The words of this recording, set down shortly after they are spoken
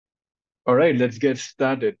All right, let's get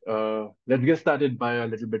started. Let's get started by a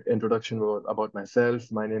little bit introduction about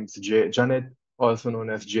myself. My name is Janet, also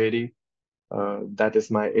known as JD. That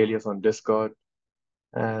is my alias on Discord,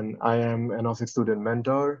 and I am an OffSec student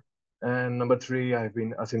mentor. And number three, I've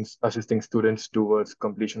been assisting students towards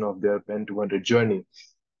completion of their Pen 200 journey.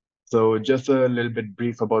 So just a little bit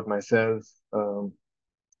brief about myself,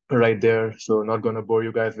 right there. So not gonna bore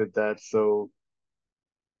you guys with that. So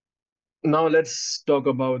now let's talk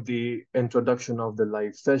about the introduction of the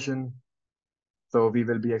live session. So we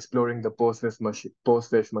will be exploring the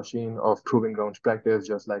Postfish machine of proving grounds practice,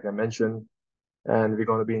 just like I mentioned. And we're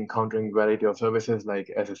going to be encountering variety of services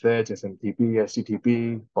like SSH, SMTP,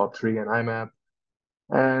 HTTP, POP3, and IMAP.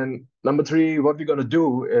 And number three, what we're going to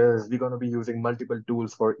do is we're going to be using multiple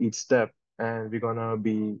tools for each step, and we're going to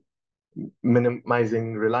be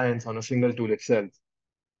minimizing reliance on a single tool itself.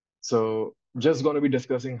 So just going to be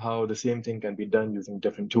discussing how the same thing can be done using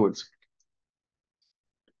different tools.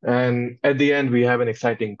 And at the end, we have an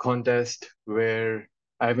exciting contest where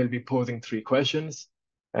I will be posing three questions,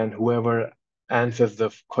 and whoever answers the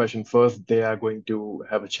question first, they are going to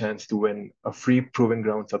have a chance to win a free Proving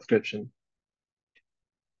Ground subscription.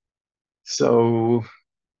 So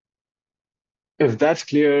if that's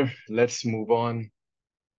clear, let's move on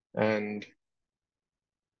and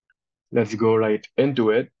let's go right into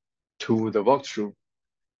it to the walkthrough.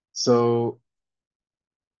 So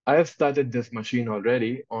I have started this machine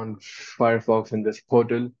already on Firefox in this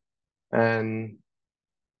portal, and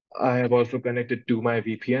I have also connected to my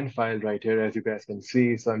VPN file right here, as you guys can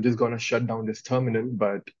see. So I'm just gonna shut down this terminal,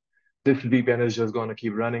 but this VPN is just gonna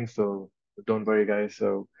keep running, so don't worry, guys.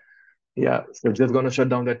 So yeah, so just gonna shut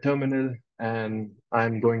down that terminal, and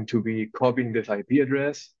I'm going to be copying this IP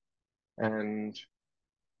address, and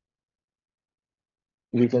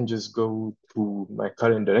we can just go to my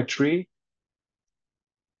current directory,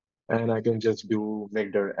 and I can just do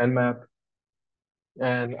make their nmap,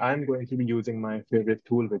 and I'm going to be using my favorite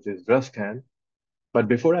tool, which is Ruscan. But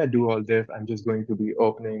before I do all this, I'm just going to be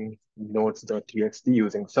opening notes.txt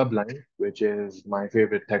using Sublime, which is my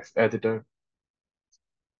favorite text editor.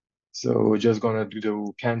 So we're just gonna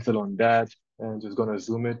do cancel on that and just gonna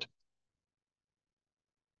zoom it.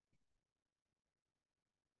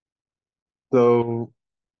 So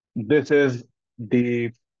this is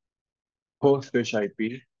the Postfish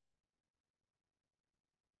IP,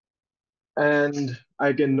 and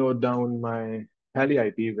I can note down my Tally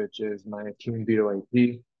IP, which is my Team 0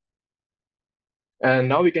 IP. And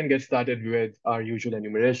now we can get started with our usual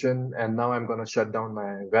enumeration. And now I'm gonna shut down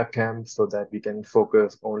my webcam so that we can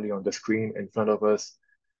focus only on the screen in front of us.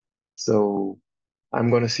 So I'm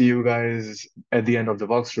going to see you guys at the end of the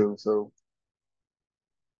walkthrough. So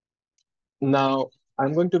now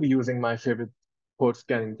I'm going to be using my favorite code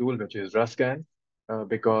scanning tool, which is Ruscan,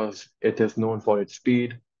 because it is known for its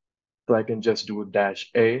speed. So I can just do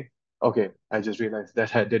 -A. Okay, I just realized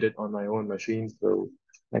that I did it on my own machine. So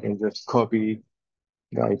I can just copy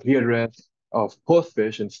the IP address of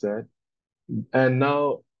Postfish instead. And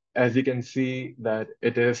now, as you can see, that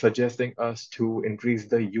it is suggesting us to increase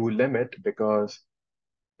the U limit because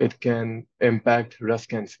it can impact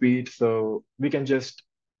Ruscan speed. So we can just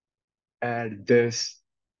add this.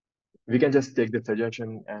 We can just take the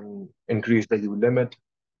suggestion and increase the U limit,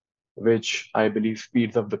 which I believe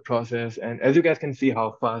speeds up the process. And as you guys can see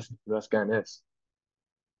how fast Ruscan is.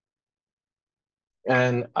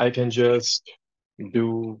 And I can just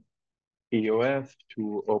do EOF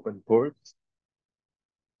to open ports.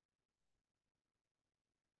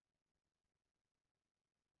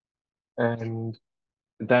 And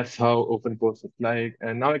that's how open ports look like.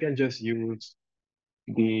 And now I can just use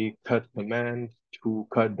the cut command to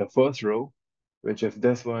cut the first row, which is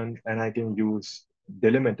this one, and I can use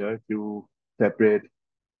delimiter to separate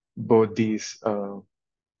both these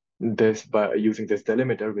this by using this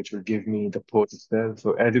delimiter, which will give me the port itself.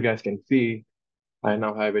 So as you guys can see, I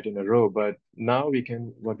now have it in a row, but now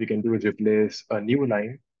what we can do is replace a new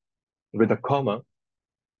line with a comma,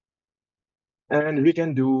 and we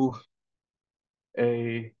can do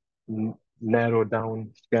a narrow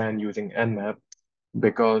down scan using nmap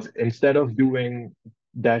because instead of doing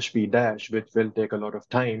dash p dash, which will take a lot of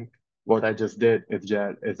time, what I just did is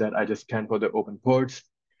that I just scanned for the open ports,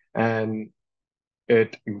 and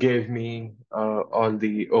it gave me all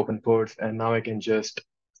the open ports, and now I can just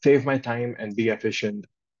save my time and be efficient.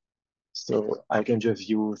 So I can just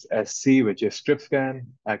use SC, which is strip scan.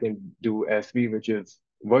 I can do SV, which is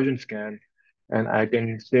version scan, and I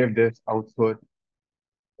can save this output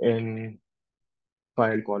in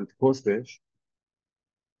file called Postfish.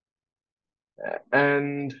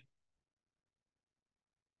 And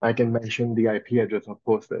I can mention the IP address of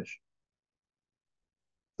Postfish.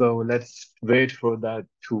 So let's wait for that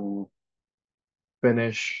to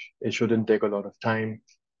finish. It shouldn't take a lot of time.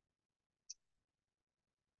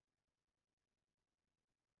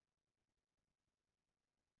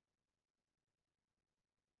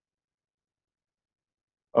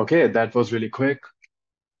 Okay, that was really quick.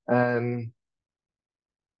 And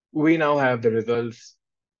we now have the results,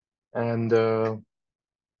 and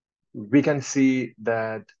we can see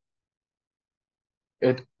that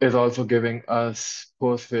it is also giving us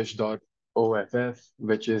postfish.off,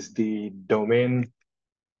 which is the domain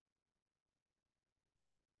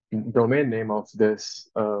name of this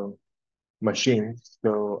machine.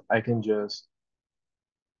 So I can just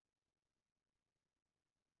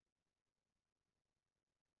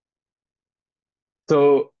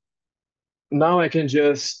so now I can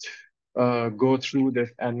just go through this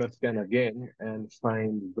animal scan again and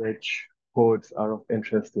find which codes are of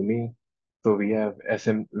interest to me. So we have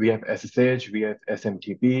SSH, we have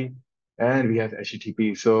SMTP, and we have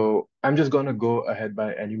HTTP. So I'm just gonna go ahead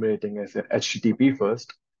by enumerating as a HTTP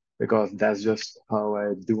first, because that's just how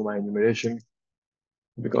I do my enumeration,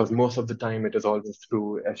 because most of the time it is always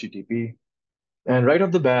through HTTP. And right off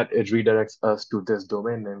the bat, it redirects us to this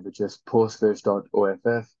domain name, which is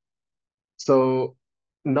postfish.off. So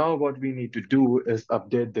now what we need to do is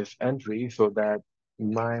update this entry so that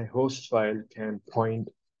my host file can point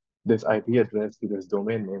this IP address to this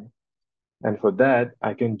domain name. And for that,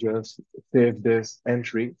 I can just save this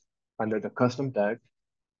entry under the custom tag,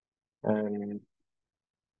 and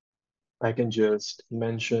I can just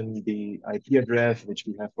mention the IP address which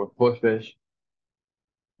we have for Postfish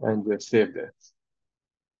and just save this.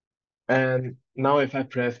 And now if I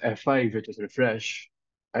press F5, which is refresh,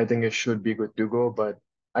 I think it should be good to go, but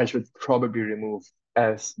I should probably remove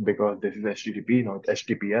S because this is HTTP, not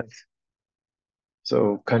HTTPS.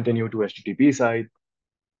 So continue to HTTP site,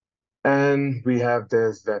 and we have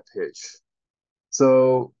this web page.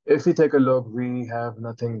 So if we take a look, we have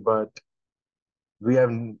nothing but we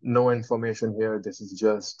have no information here. This is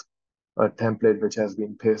just a template which has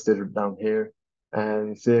been pasted down here.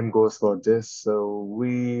 And same goes for this. So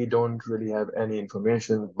we don't really have any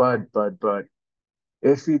information, but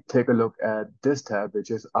if we take a look at this tab,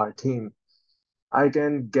 which is our team, I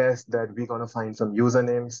can guess that we're going to find some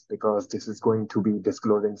usernames because this is going to be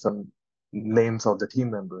disclosing some names of the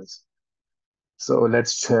team members. So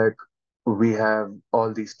let's check. We have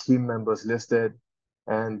all these team members listed,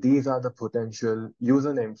 and these are the potential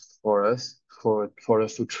usernames for us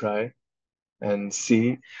to try and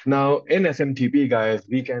see. Now, in SMTP, guys,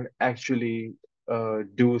 we can actually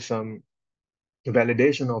do some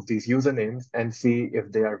validation of these usernames and see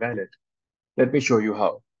if they are valid. Let me show you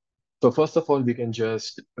how. So first of all, we can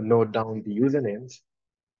just note down the usernames.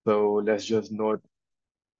 So let's just note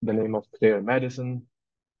the name of Claire Madison.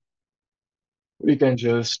 We can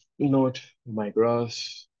just note Mike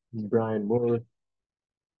Ross, Brian Moore,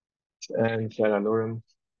 and Sarah Loren.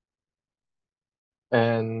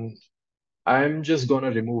 And I'm just gonna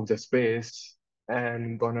remove the space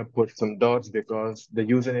and gonna put some dots because the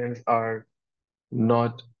usernames are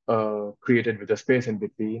not created with a space in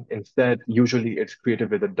between. Instead, usually it's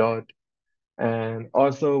created with a dot. And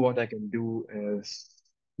also what I can do is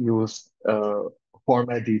use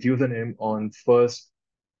format these username on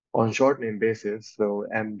short name basis. So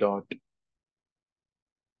M dot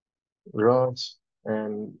Ross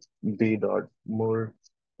and B dot Moore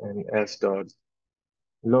and S dot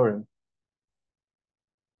Lauren.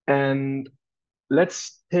 And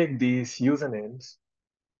let's take these usernames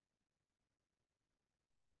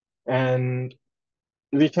and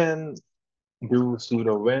we can do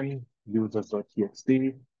sudo win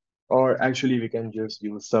users.txt, or actually we can just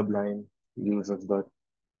use subline users.txt.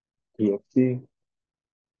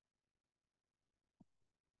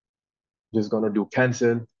 Just gonna do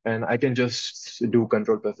cancel, and I can just do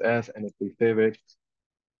Control plus S and it will save it.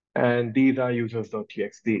 And these are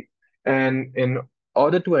users.txt. And in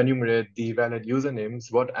order to enumerate the valid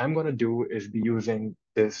usernames, what I'm gonna do is be using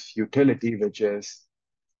this utility, which is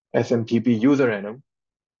SMTP user enum.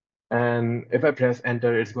 And if I press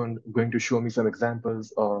enter, it's going to show me some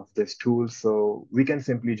examples of this tool. So we can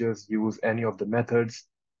simply just use any of the methods.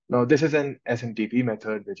 Now, this is an SMTP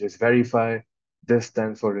method, which is verify. This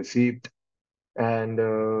stands for received. And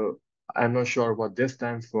I'm not sure what this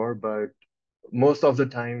stands for, but most of the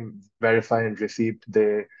time, verify and received,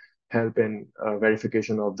 they help in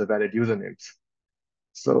verification of the valid usernames.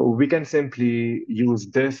 So we can simply use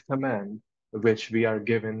this command, which we are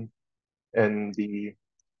given in the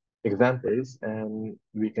examples, and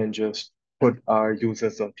we can just put our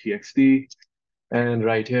users.txt, and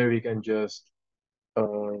right here we can just,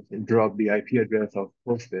 drop the IP address of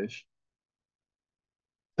Postfish.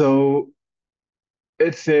 So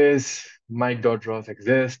it says Mike.Ross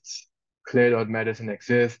exists, Claire.Madison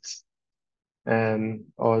exists, and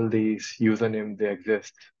all these usernames they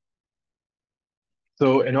exist.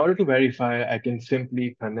 So in order to verify, I can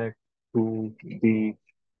simply connect to the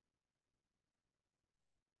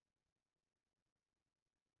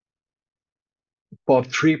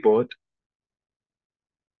POP3 port,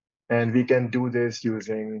 and we can do this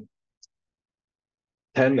using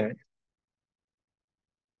Telnet.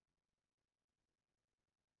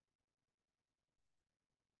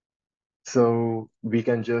 So we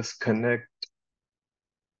can just connect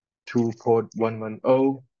to port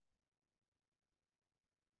 110,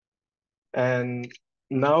 and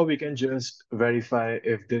now we can just verify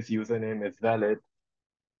if this username is valid.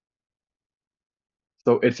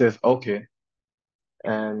 So it says okay,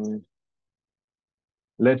 and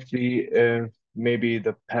let's see if maybe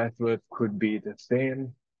the password could be the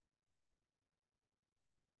same.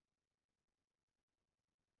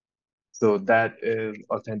 So that is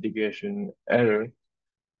authentication error.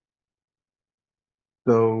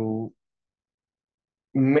 So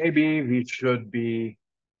maybe we should be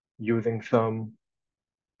using some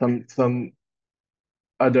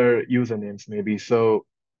other usernames maybe. So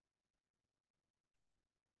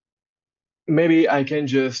maybe I can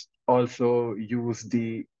just also use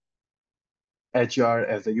the HR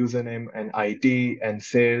as a username and IT and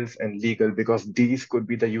sales and legal because these could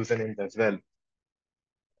be the usernames as well.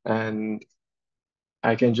 And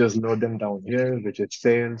I can just note them down here, which is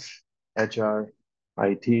sales, HR,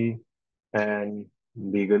 IT, and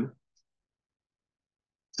legal.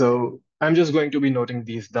 So I'm just going to be noting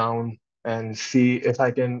these down and see if I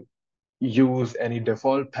can use any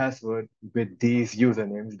default password with these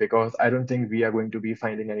usernames because I don't think we are going to be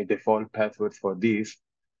finding any default passwords for these.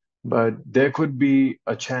 But there could be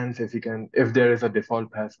a chance if there is a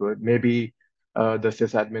default password, maybe the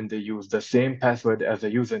sysadmin, they use the same password as a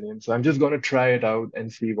username. So I'm just going to try it out and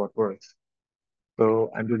see what works. So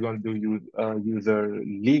I'm just going to use user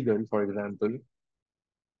legal, for example,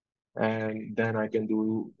 and then I can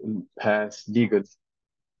do pass legal.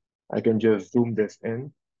 I can just zoom this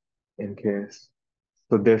in case.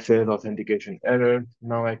 So this says authentication error.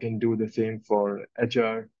 Now I can do the same for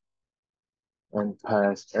HR and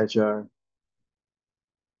pass HR.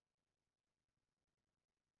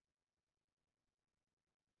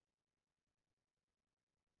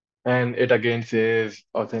 And it again says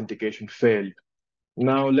authentication failed.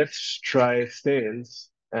 Now let's try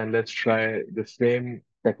sales and let's try the same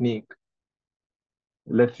technique.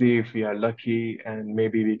 Let's see if we are lucky and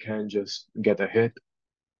maybe we can just get a hit.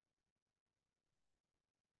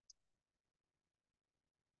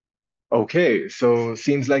 Okay, so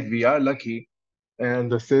seems like we are lucky.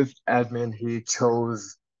 And the sys admin, he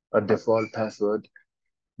chose a default password,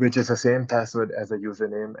 which is the same password as a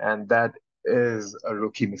username, and that is a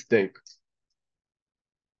rookie mistake.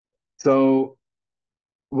 So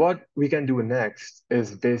what we can do next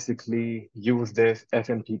is basically use this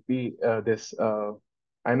SMTP, this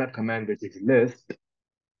IMAP command, which is list,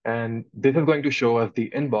 and this is going to show us the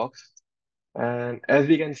inbox. And as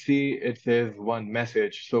we can see, it says one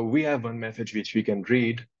message. So we have one message which we can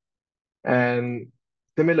read. And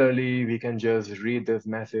similarly, we can just read this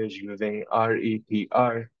message using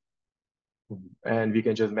RETR, and we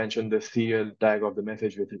can just mention the CL tag of the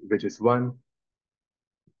message, which is one.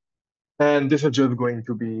 And this is just going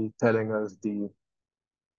to be telling us the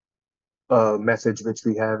message which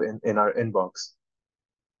we have in our inbox.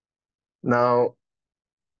 Now,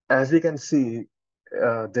 as we can see,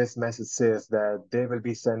 this message says that they will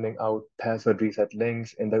be sending out password reset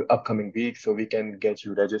links in the upcoming week so we can get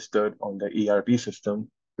you registered on the ERP system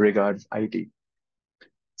regards IT.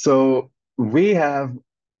 So we have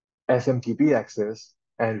SMTP access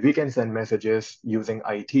and we can send messages using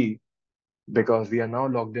IT because we are now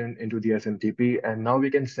logged in into the SMTP and now we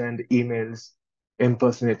can send emails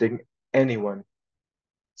impersonating anyone.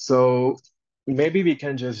 So maybe we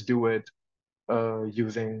can just do it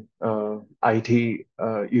using IT,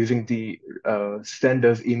 using the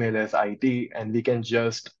sender's email as IT, and we can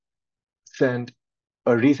just send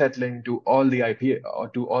a reset link to all the IP or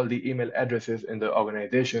to all the email addresses in the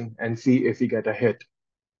organization and see if we get a hit.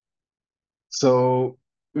 So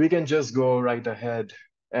we can just go right ahead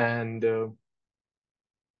and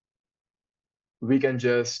we can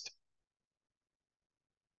just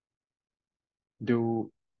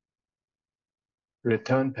do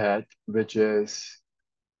return path, which is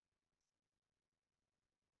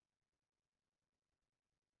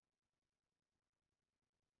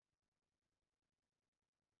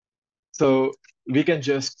so we can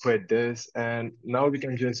just quit this and now we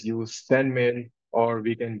can just use sendmail or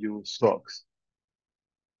we can use Socks.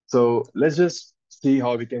 So let's just see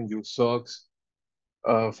how we can use socks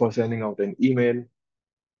for sending out an email.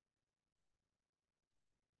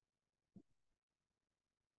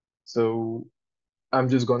 So I'm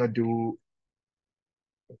just gonna do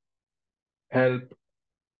help,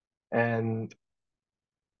 and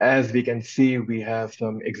as we can see, we have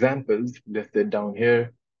some examples listed down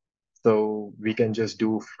here. So we can just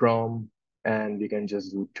do from, and we can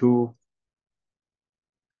just do to.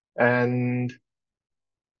 And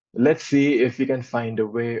let's see if we can find a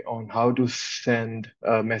way on how to send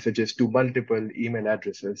messages to multiple email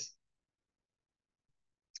addresses.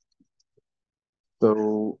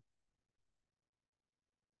 So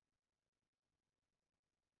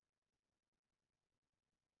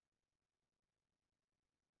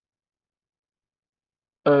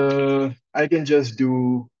I can just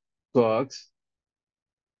do clocks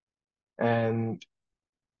and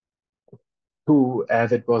to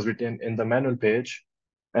as it was written in the manual page.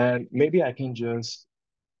 And maybe I can just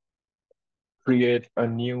create a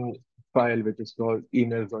new file which is called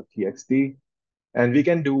emails.txt, and we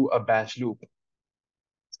can do a bash loop.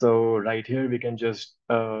 So right here, we can just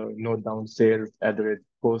note down sales at the rate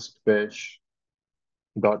postfish.off.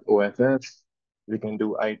 We can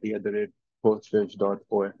do IT at the rate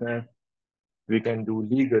postfish.off. We can do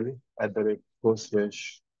legal at the rate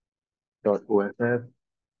postfish.off.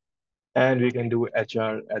 And we can do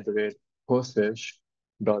HR at the rate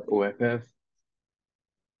postfish.off.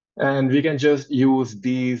 And we can just use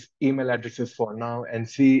these email addresses for now and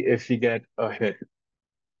see if we get a hit.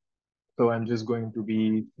 So I'm just going to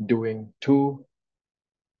be doing two,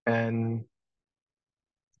 and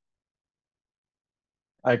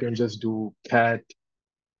I can just do cat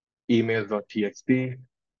emails.txt,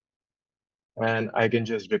 and I can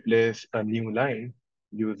just replace a new line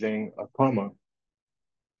using a comma.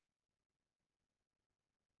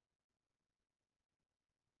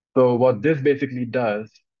 So what this basically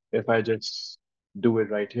does, if I just do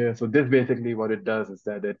it right here, so this basically what it does is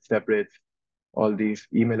that it separates all these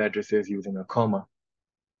email addresses using a comma.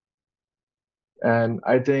 And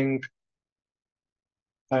I think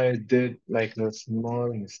I did like a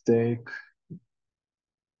small mistake.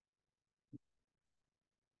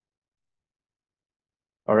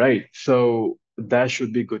 All right, so that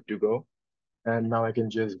should be good to go. And now I can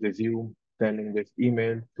just resume sending this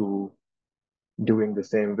email to doing the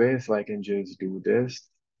same way. So I can just do this,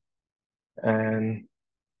 and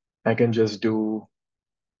I can just do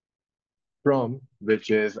from, which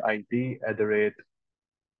is IT at the rate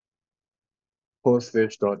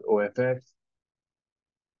postfish.off.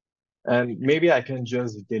 And maybe I can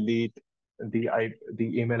just delete the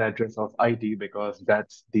email address of IT because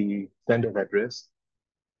that's the sender address.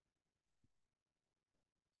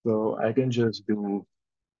 So I can just do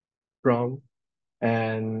from,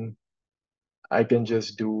 and I can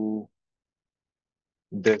just do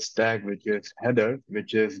this tag, which is header,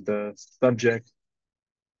 which is the subject,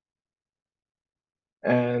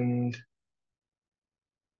 and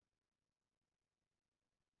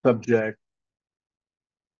subject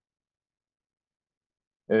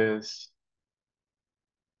is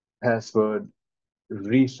password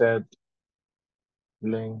reset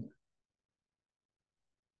link.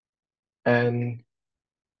 And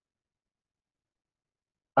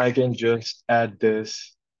I can just add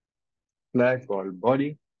this flag called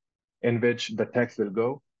body in which the text will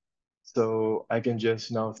go. So I can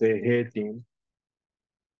just now say, hey team,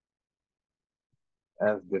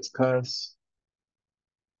 as discussed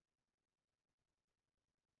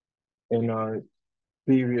in our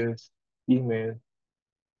previous email,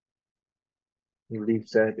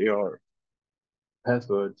 reset your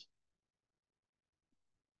passwords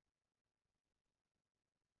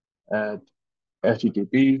at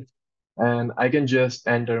HTTP. And I can just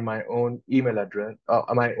enter my own email address,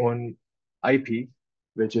 my own IP,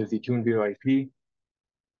 which is the TuneViewer IP.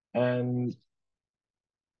 And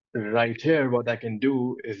right here, what I can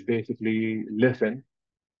do is basically listen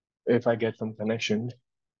if I get some connection.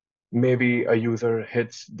 Maybe a user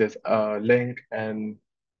hits this link, and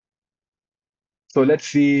so let's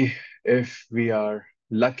see if we are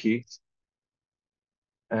lucky.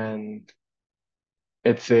 And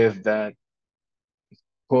it says that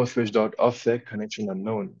postfish.offsec connection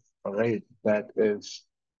unknown. All right, that is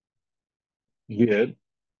weird.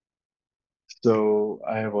 So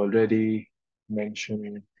I have already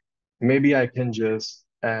mentioned, maybe I can just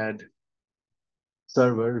add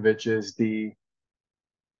server, which is the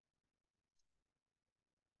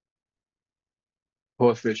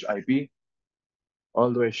Postfish IP,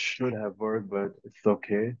 although it should have worked, but it's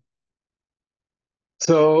okay.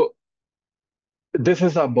 So This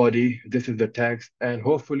is our body, this is the text, and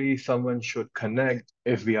hopefully someone should connect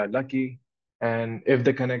if we are lucky. And if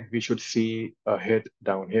they connect, we should see a hit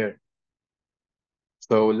down here.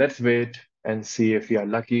 So let's wait and see if we are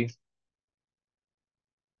lucky.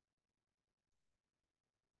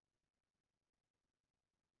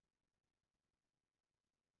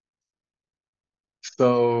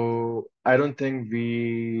 So I don't think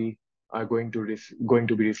we are going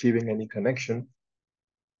to be receiving any connection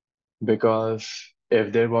because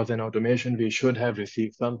if there was an automation, we should have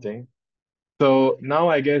received something. So now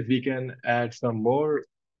I guess we can add some more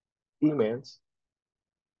emails,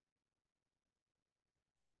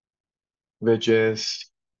 which is,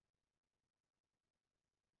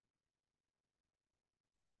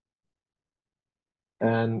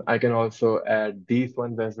 and I can also add these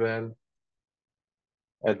ones as well,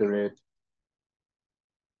 at the rate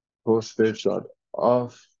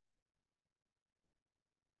postfish.off.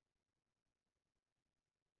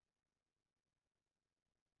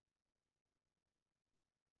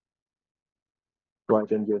 So I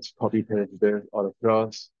can just copy paste this all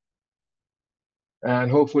across.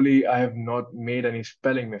 And hopefully I have not made any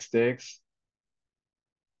spelling mistakes.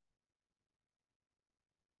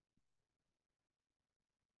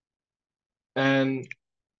 And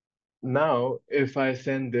now if I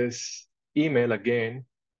send this email again,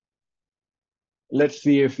 let's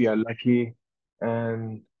see if we are lucky.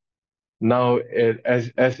 And now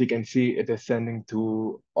as you can see, it is sending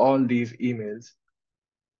to all these emails.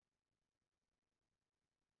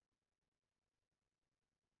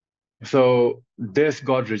 So this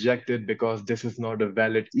got rejected because this is not a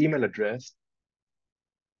valid email address.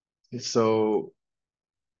 So,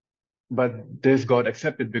 but this got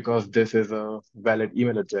accepted because this is a valid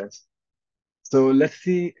email address. So let's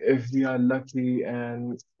see if we are lucky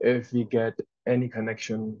and if we get any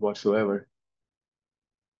connection whatsoever.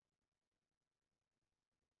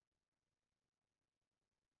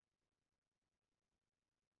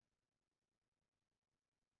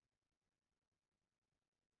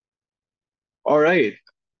 All right.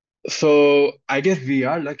 So I guess we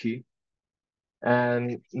are lucky.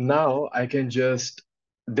 And now I can just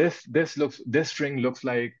this string looks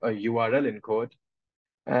like a URL encode,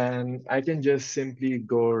 and I can just simply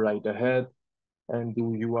go right ahead and do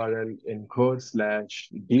URL encode slash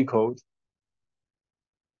decode.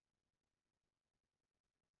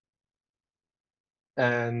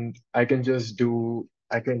 And I can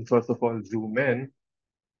first of all zoom in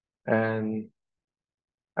and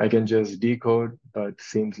I can just decode, but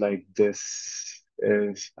seems like this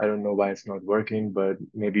is, I don't know why it's not working, but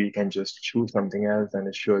maybe you can just choose something else and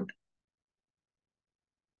it should.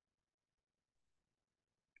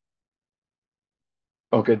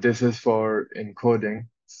 Okay, this is for encoding.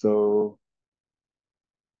 So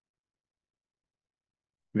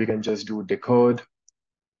we can just do decode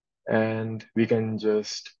and we can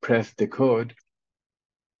just press decode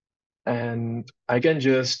and I can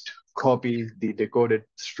just copy the decoded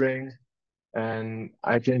string and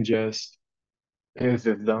I can just paste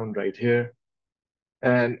this down right here.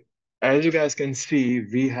 And as you guys can see,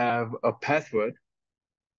 we have a password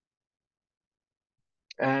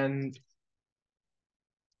and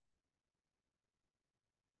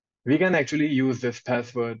we can actually use this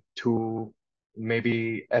password to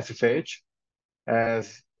maybe SSH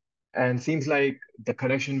as, and seems like the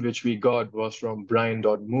connection which we got was from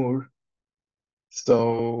Brian.Moore.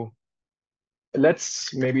 So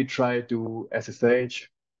let's maybe try to SSH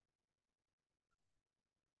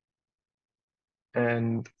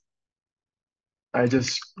and I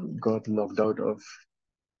just got logged out of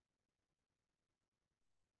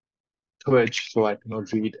Twitch, so I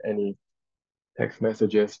cannot read any text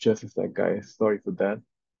messages. Just a sec, guys. Sorry for that.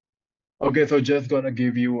 Okay, so just gonna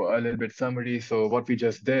give you a little bit summary. So what we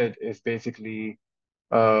just did is basically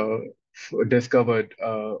uh, discovered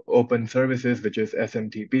open services, which is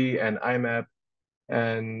SMTP and IMAP,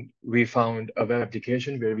 and we found a web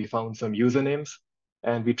application where we found some usernames,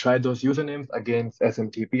 and we tried those usernames against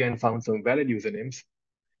SMTP and found some valid usernames.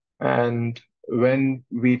 And when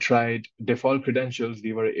we tried default credentials,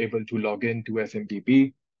 we were able to log in to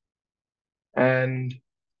SMTP. And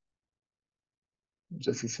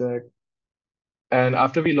just a sec. And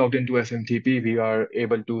after we logged into SMTP, we are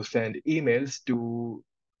able to send emails to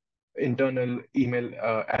internal email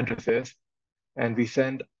addresses. And we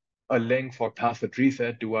sent a link for password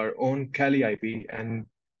reset to our own Kali IP, and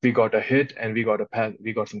we got a hit and we got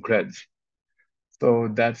some creds. So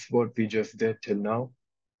that's what we just did till now.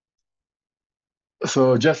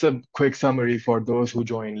 So just a quick summary for those who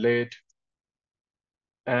joined late.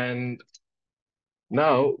 And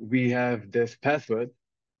now we have this password.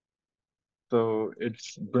 So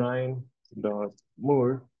it's Brian. dot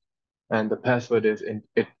more, and the password is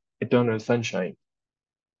eternal sunshine.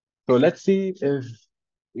 So let's see if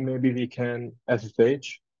maybe we can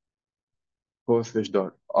SSH postfish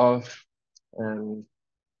dot off, and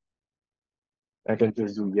I can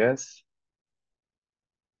just do yes,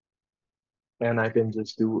 and I can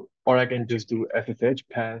just do, or I can just do SSH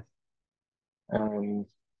path and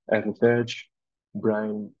SSH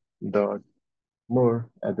Brian dot more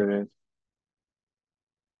at the rate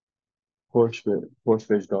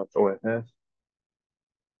postfish dot OFS,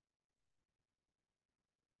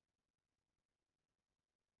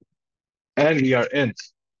 and we are in.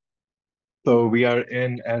 So we are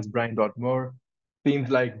in as Brian dot more. Seems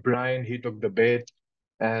like Brian, he took the bait,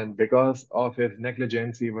 and because of his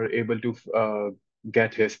negligence, we were able to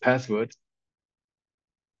get his password.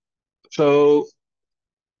 So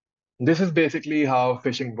this is basically how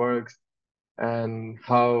phishing works and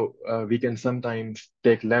how we can sometimes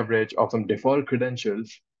take leverage of some default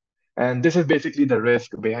credentials. And this is basically the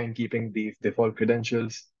risk behind keeping these default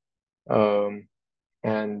credentials. Um,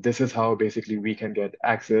 and this is how basically we can get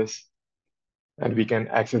access, and we can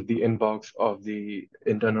access the inbox of the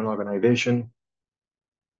internal organization.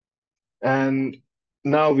 And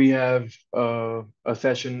now we have a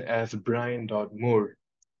session as Brian.Moore.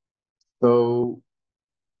 So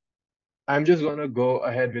I'm just going to go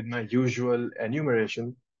ahead with my usual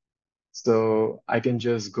enumeration. So I can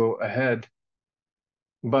just go ahead.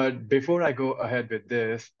 But before I go ahead with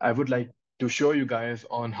this, I would like to show you guys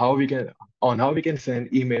on how we can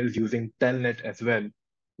send emails using Telnet as well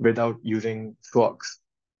without using Swags.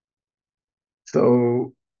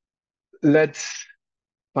 So let's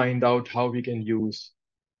find out how we can use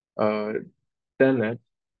uh, Telnet.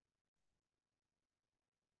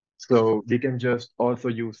 So we can just also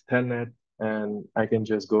use Telnet, and I can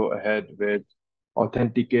just go ahead with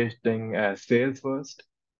authenticating as sales first.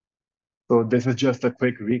 So this is just a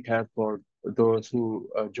quick recap for those who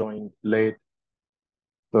joined late.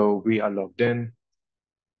 So we are logged in,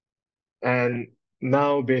 and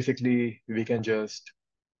now basically we can just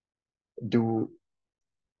do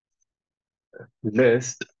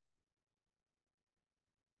list,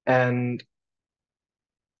 and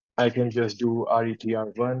I can just do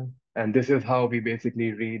retr1, and this is how we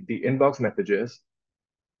basically read the inbox messages.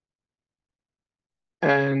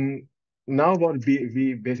 And now what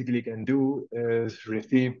we basically can do is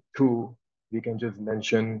receive to, we can just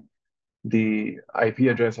mention the IP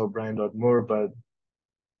address of Brian.Moore, but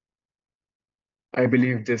I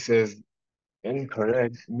believe this is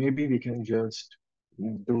incorrect. Maybe we can just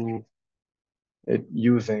do it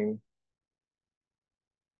using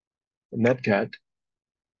Netcat,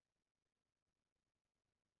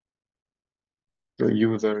 so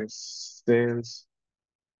user sales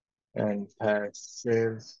and pass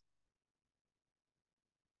sales.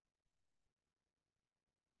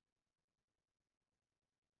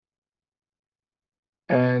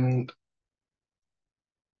 And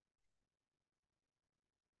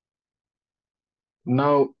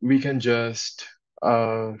now we can just,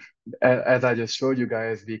 as I just showed you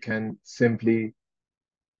guys, we can simply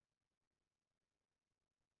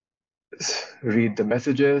read the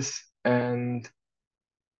messages, and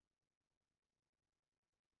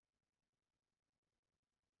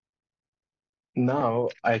now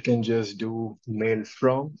I can just do mail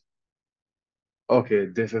from. Okay,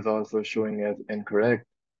 this is also showing as incorrect.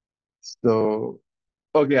 So,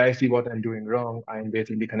 okay, I see what I'm doing wrong. I'm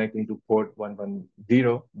basically connecting to port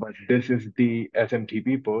 110, but this is the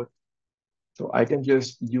SMTP port. So I can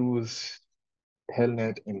just use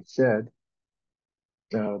Telnet instead.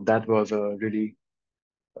 That was a really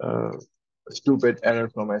uh, stupid error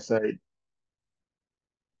from my side.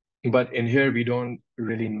 But in here, we don't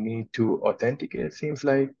really need to authenticate, seems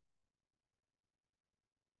like.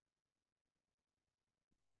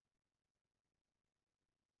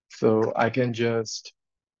 So I can just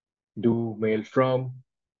do mail from,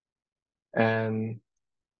 and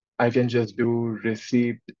I can just do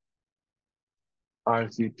receipt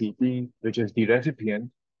RCTP, which is the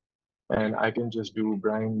recipient, and I can just do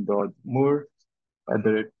brian.moore at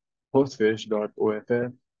the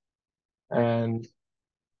postfish.off, and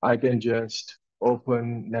I can just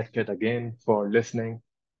open Netcat again for listening.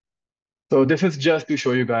 So this is just to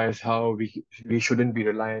show you guys how we shouldn't be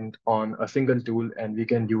reliant on a single tool, and we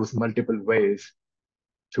can use multiple ways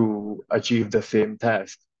to achieve the same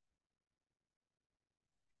task.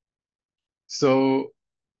 So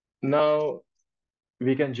now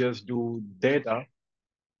we can just do data,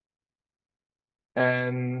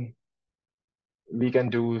 and we can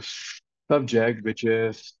do subject, which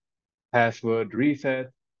is password reset,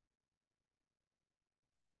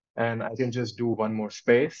 and I can just do one more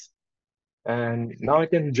space. And now I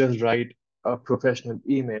can just write a professional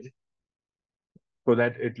email so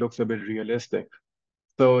that it looks a bit realistic.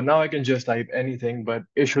 So now I can just type anything, but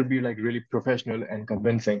it should be like really professional and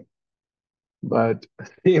convincing. But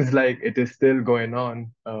seems like it is still going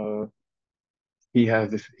on. He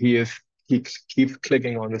keeps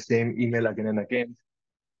clicking on the same email again and again.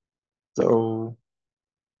 So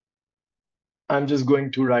I'm just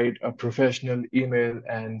going to write a professional email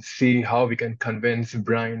and see how we can convince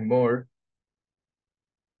Brian more.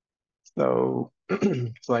 So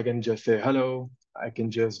so I can just say hello. I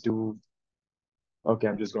can just do okay,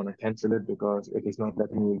 I'm just gonna cancel it because it is not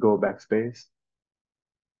letting me go backspace.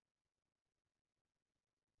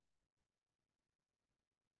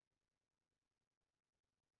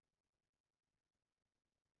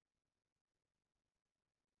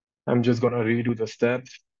 I'm just gonna redo the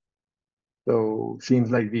steps. So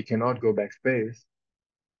seems like we cannot go backspace.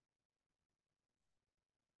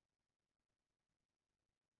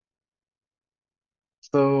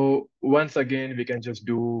 So once again, we can just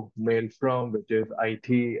do mail from, which is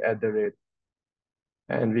IT at the rate,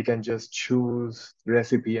 and we can just choose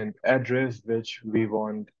recipient address, which we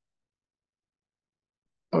want.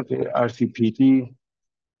 Okay, RCPT2,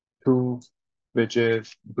 which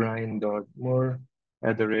is brian.moore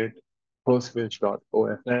at the rate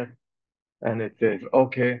postfish.off, and it is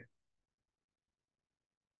okay.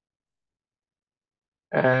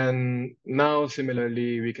 And now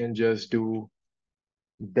similarly, we can just do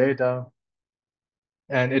data,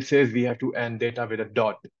 and it says we have to end data with a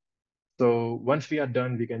dot. So once we are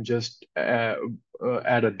done, we can just add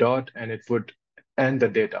a dot and it would end the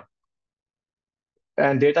data.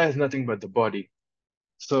 And data is nothing but the body.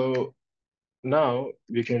 So now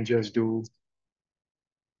we can just do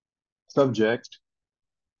subject,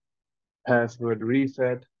 password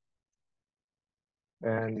reset,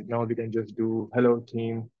 and now we can just do hello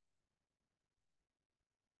team.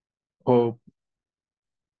 Hope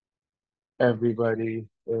everybody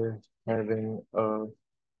is having a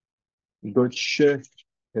good shift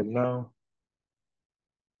till now.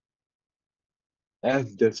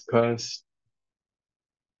 As discussed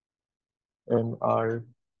in our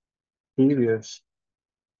previous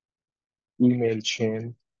email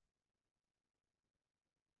chain,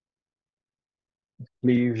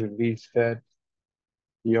 please reset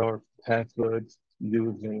your passwords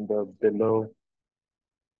using the below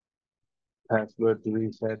password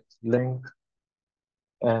reset link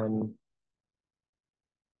and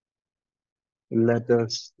let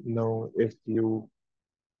us know if you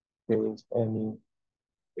face any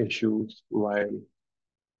issues while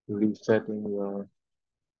resetting your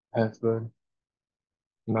password.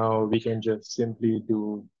 Now we can just simply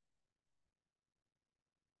do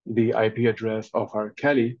the IP address of our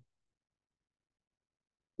Kelly,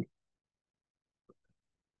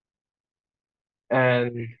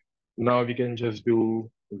 and now we can just do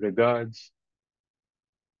regards,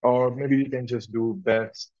 or maybe we can just do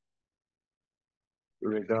best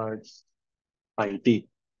regards IT.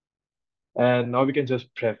 And now we can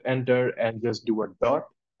just press enter and just do a dot,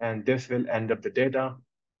 and this will end up the data.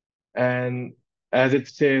 And as it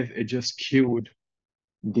says, it just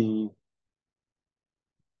the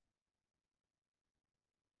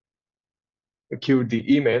queued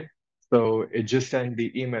the email. So it just sent the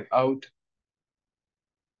email out.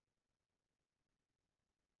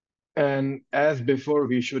 And as before,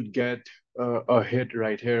 we should get a hit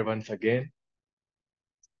right here once again.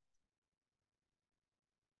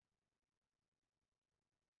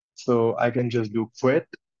 So I can just do quit.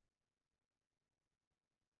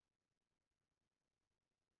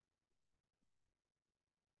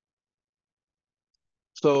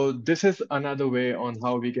 So this is another way on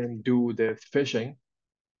how we can do this phishing.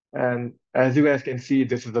 And as you guys can see,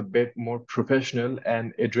 this is a bit more professional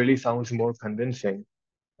and it really sounds more convincing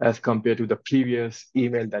as compared to the previous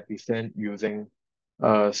email that we sent using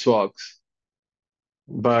swags.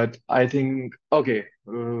 But I think, okay,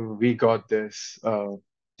 we got this.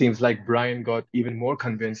 Seems like Brian got even more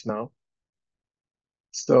convinced now.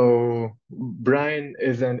 So Brian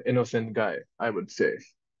is an innocent guy, I would say.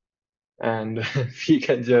 And he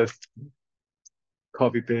can just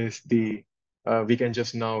copy paste we can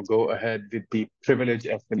just now go ahead with the privilege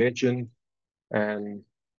escalation. And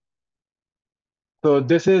so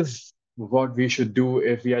this is what we should do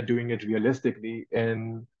if we are doing it realistically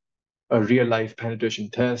in a real life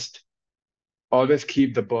penetration test. Always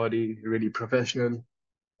keep the body really professional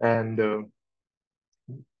and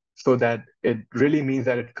so that it really means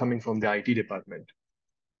that it's coming from the IT department.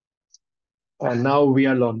 And now we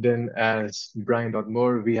are logged in as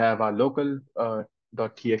Brian.Moore. We have our local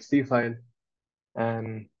 .txt file,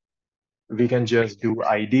 and we can just do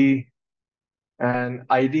ID. And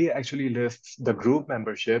ID actually lists the group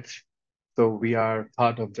memberships. So we are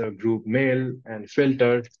part of the group mail and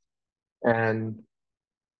filter. And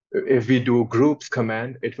if we do groups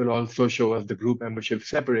command, it will also show us the group membership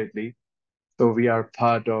separately. So we are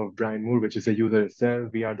part of Brian Moore, which is a user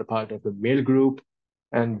itself. We are the part of the mail group,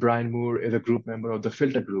 and Brian Moore is a group member of the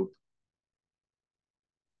filter group.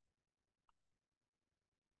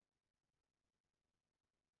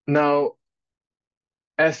 Now,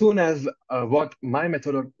 as soon as what my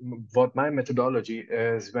methodology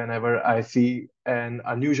is whenever I see an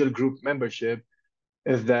unusual group membership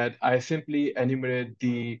is that I simply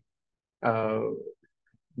enumerate uh,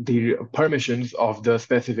 the permissions of the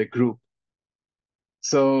specific group.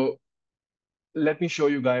 So let me show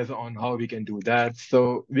you guys on how we can do that.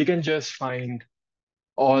 So we can just find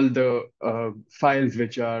all the files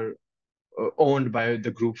which are owned by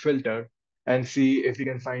the group filter and see if we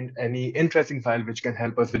can find any interesting file which can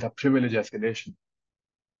help us with a privilege escalation.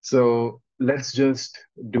 So let's just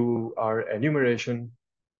do our enumeration.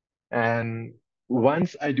 And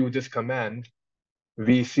once I do this command,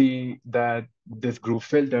 we see that this group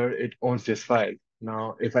filter, it owns this file.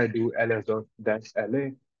 Now, if I do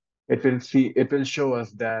ls.-la, it will show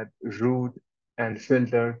us that root and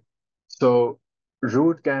filter. So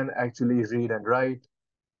root can actually read and write,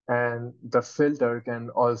 and the filter can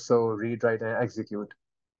also read, write, and execute.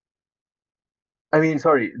 I mean,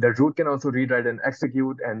 sorry, the root can also read, write, and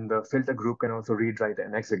execute, and the filter group can also read, write,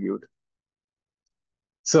 and execute.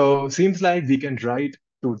 So seems like we can write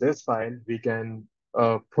to this file, we can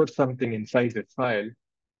put something inside this file,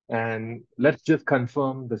 and let's just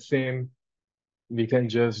confirm the same. We can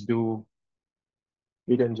just do,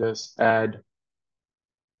 we can just add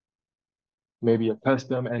maybe a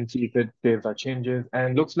custom and see if it saves our changes.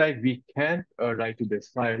 And looks like we can write to this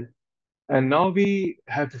file. And now we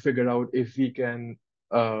have to figure out if we can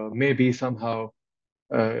maybe somehow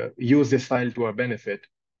use this file to our benefit.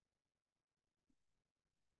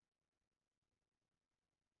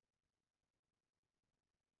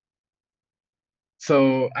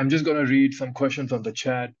 So I'm just going to read some questions on the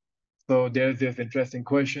chat. So there's this interesting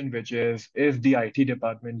question, which is the IT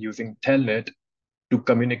department using Telnet to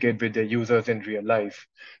communicate with their users in real life?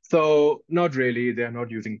 So not really, they're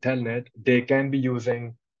not using Telnet.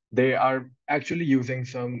 They are actually using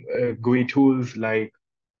some GUI tools like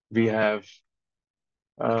we have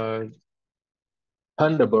uh,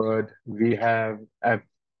 Thunderbird, we have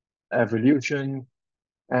Evolution,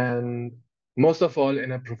 and most of all,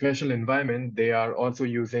 in a professional environment, they are also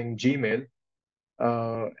using Gmail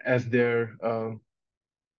as their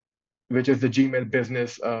which is the Gmail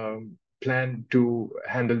business plan to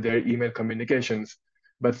handle their email communications.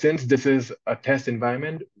 But since this is a test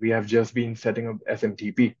environment, we have just been setting up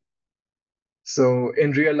SMTP. So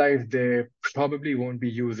in real life, they probably won't be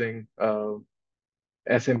using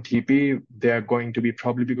SMTP. They are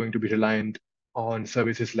probably going to be reliant on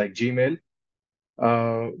services like Gmail.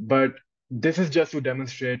 But this is just to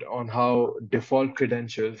demonstrate on how default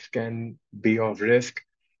credentials can be of risk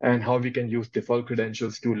and how we can use default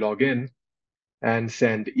credentials to log in and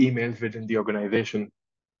send emails within the organization.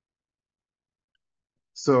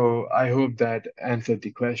 So I hope that answered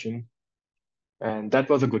the question. And that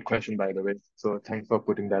was a good question, by the way. So thanks for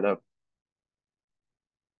putting that up.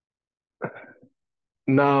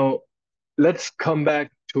 Now, let's come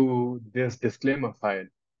back to this disclaimer file.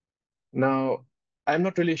 Now, I'm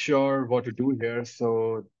not really sure what to do here.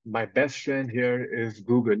 So my best friend here is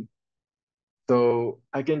Google. So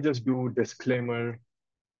I can just do disclaimer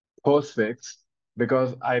postfix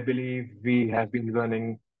because I believe we have been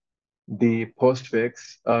running the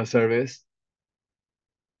postfix service.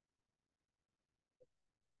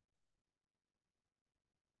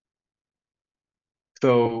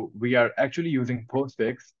 So we are actually using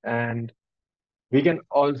postfix, and we can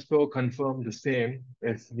also confirm the same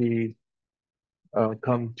if we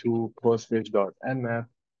come to postfish.nmap.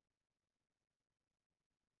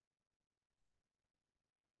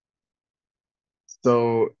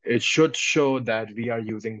 So it should show that we are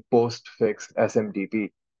using postfix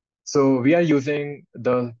SMTP. So we are using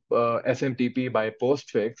the SMTP by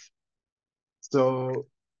postfix. So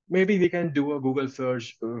maybe we can do a Google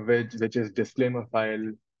search which is disclaimer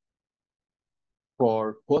file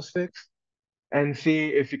for postfix and see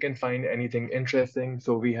if we can find anything interesting.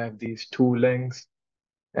 So we have these two links,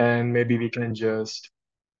 and maybe we can just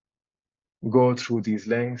go through these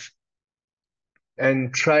links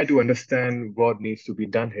and try to understand what needs to be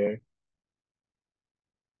done here.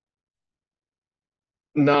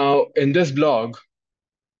 Now, in this blog,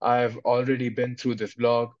 I've already been through this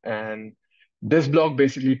blog, and this blog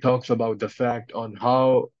basically talks about the fact on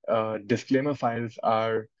how disclaimer files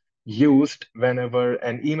are used whenever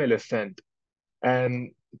an email is sent.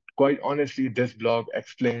 And quite honestly, this blog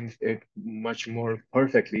explains it much more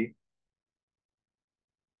perfectly.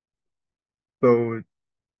 So,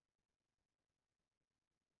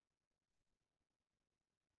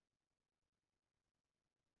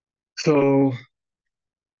 so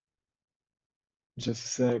just a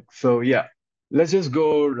sec. So yeah, let's just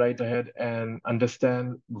go right ahead and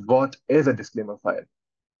understand what is a disclaimer file.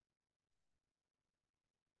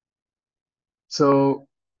 So,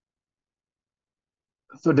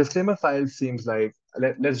 so disclaimer file seems like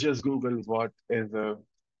let's just Google what is a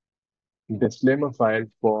disclaimer file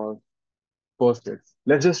for Postfish.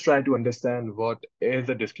 Let's just try to understand what is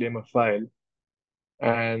a disclaimer file,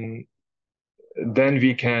 and then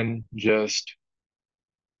we can just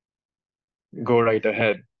go right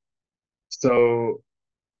ahead. So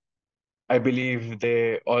I believe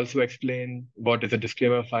they also explain what is a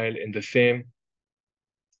disclaimer file in the same.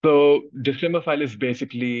 So disclaimer file is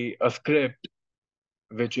basically a script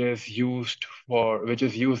which is used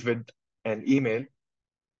with an email.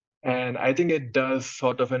 And I think it does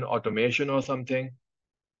sort of an automation or something.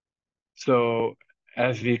 So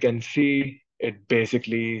as we can see, it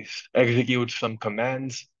basically executes some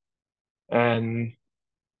commands and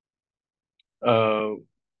uh,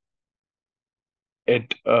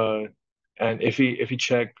 it and if we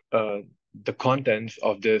check the contents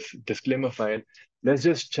of this disclaimer file, let's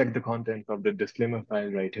just check the contents of the disclaimer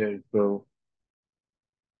file right here. So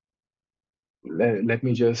let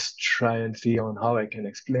me just try and see on how I can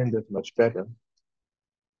explain this much better.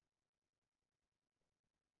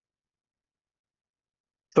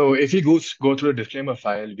 So if we go through the disclaimer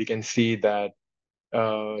file, we can see that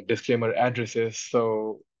disclaimer addresses.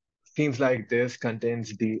 So seems like this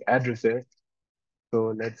contains the addresses.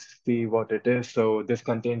 So let's see what it is. So this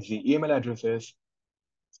contains the email addresses.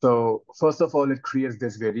 So first of all, it creates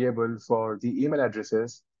this variable for the email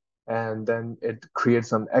addresses, and then it creates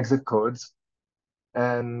some exit codes,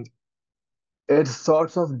 and it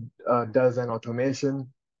sorts of does an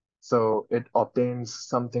automation. So it obtains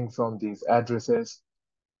something from these addresses,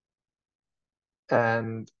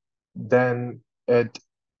 and then it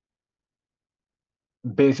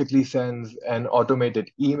basically sends an automated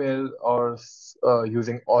email or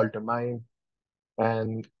using alt-mine.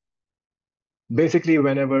 And basically,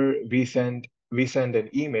 whenever we send an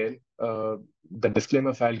email, the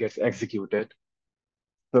disclaimer file gets executed.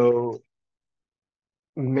 So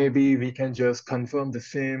maybe we can just confirm the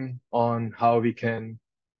same on how we can.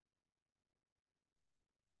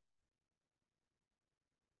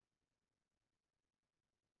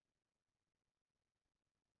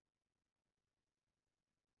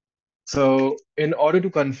 So in order to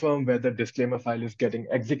confirm whether disclaimer file is getting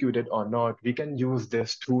executed or not, we can use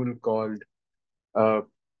this tool called uh,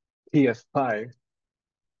 PSPy,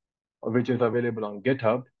 which is available on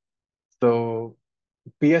GitHub. So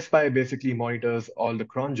PSPy basically monitors all the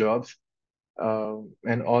cron jobs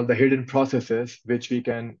and all the hidden processes which we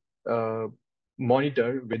can uh,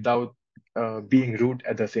 monitor without being root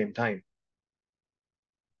at the same time.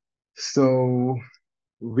 So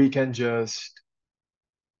we can just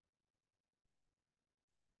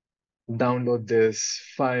download this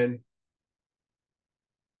file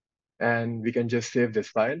and we can just save this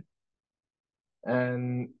file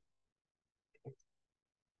and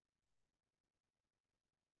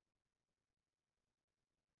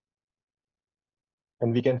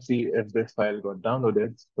we can see if this file got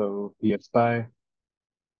downloaded. So pspy,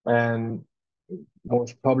 and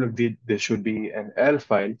most probably there should be an L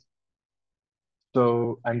file.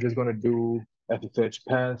 So I'm just going to do ssh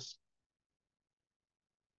pass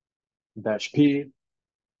dash p,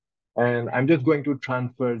 and I'm just going to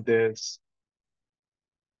transfer this.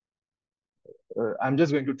 I'm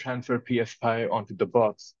just going to transfer pspy onto the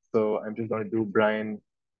box. So I'm just going to do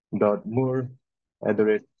brian.moore @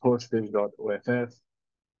 postfish.off.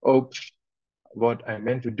 Oops, what I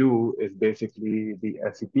meant to do is basically the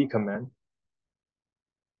SCP command.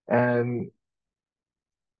 And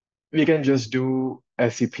we can just do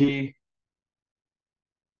SCP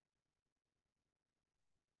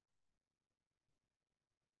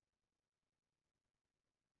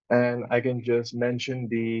and I can just mention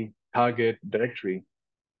the target directory.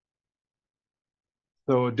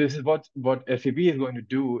 So this is what SCP is going to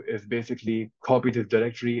do is basically copy this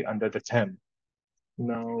directory under the temp.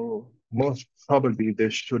 Now, most probably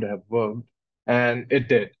this should have worked, and it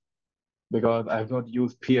did because I've not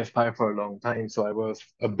used PS5 for a long time, so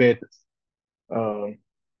uh,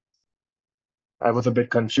 I was a bit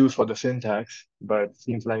confused for the syntax, but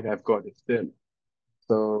seems like I've got it still.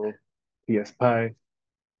 So PSPy,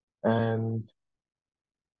 and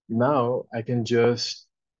now I can just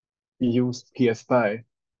use PSPy,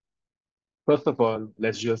 first of all,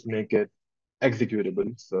 let's just make it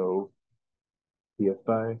executable. So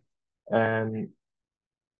PSPy, and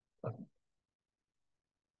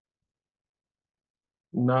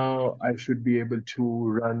now I should be able to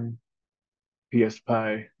run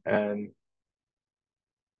PSPy. And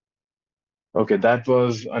okay, that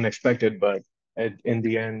was unexpected, but in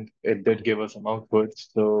the end, it did give us some output.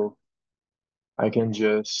 So I can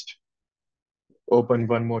just open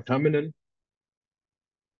one more terminal.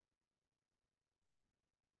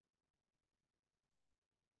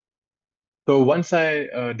 So once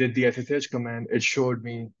I did the SSH command, it showed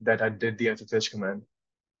me that I did the SSH command.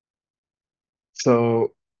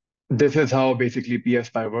 So this is how basically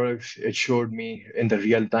PSPy works. It showed me in the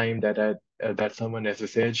real time that someone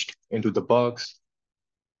SSH'd into the box.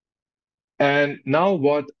 And now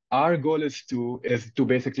what our goal is to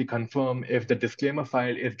basically confirm if the disclaimer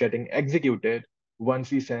file is getting executed once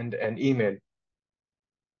we send an email.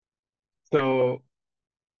 So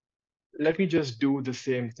let me just do the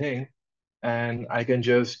same thing, and I can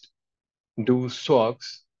just do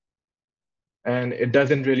socks, and it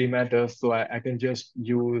doesn't really matter. So I can just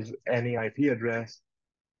use any IP address,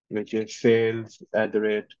 which is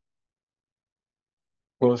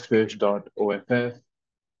sales@postfish.off.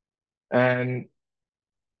 And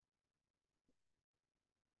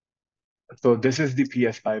so this is the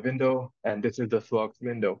PSPy window, and this is the socks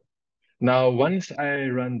window. Now, once I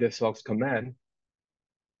run the socks command,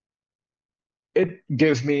 it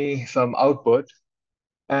gives me some output.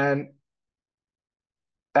 And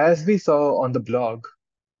as we saw on the blog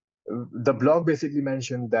basically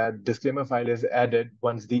mentioned that disclaimer file is added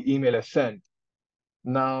once the email is sent.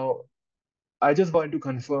 Now, I just want to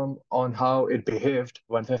confirm on how it behaved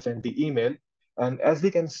once I sent the email. And as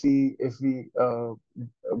we can see, if we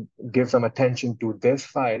give some attention to this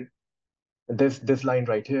file, this line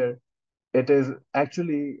right here, it is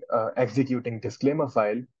actually executing disclaimer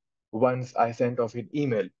file once I sent off an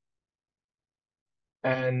email.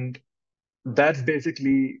 And that's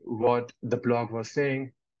basically what the blog was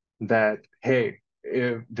saying, that, hey,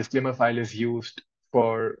 if disclaimer file is used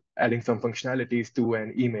for adding some functionalities to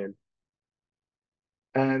an email.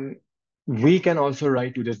 And we can also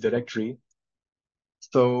write to this directory.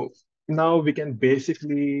 So now we can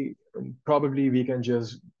basically, probably we can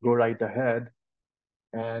just go right ahead,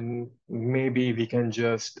 and maybe we can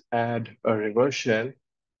just add a reverse shell.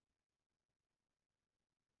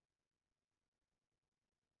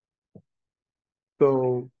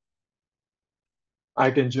 So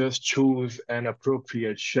I can just choose an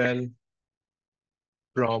appropriate shell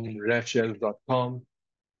from refshells.com,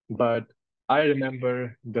 but I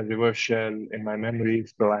remember the reverse shell in my memory,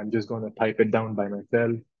 so I'm just going to type it down by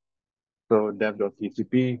myself. So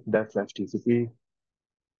dev.tcp, dev/tcp,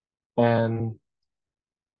 and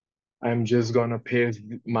I'm just going to paste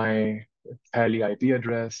my Tally IP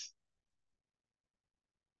address,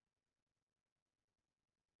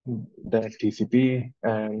 that TCP,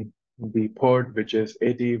 and the port, which is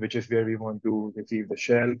 80, which is where we want to receive the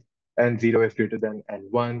shell, and 0 is greater than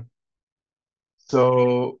N1.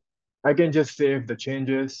 So I can just save the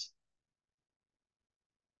changes,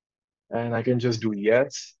 and I can just do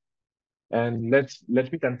yes. And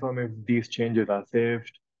let me confirm if these changes are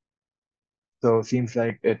saved. So seems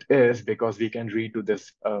like it is, because we can read to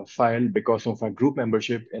this file because of our group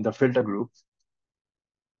membership in the filter group.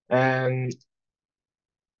 And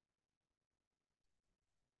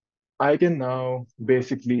I can now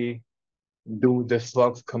basically do this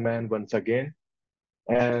box command once again.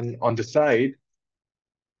 And on the side,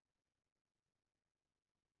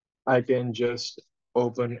 I can just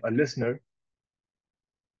open a listener.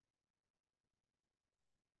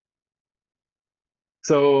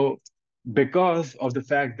 So because of the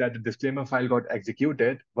fact that the disclaimer file got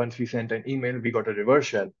executed, once we sent an email, we got a reverse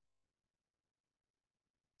shell.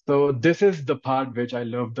 So this is the part which I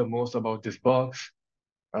love the most about this box,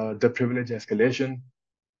 the privilege escalation.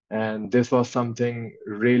 And this was something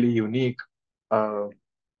really unique uh,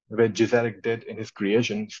 which Giselle did in his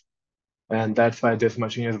creations. And that's why this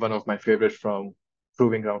machine is one of my favorites from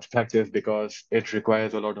Proving Grounds practice, because it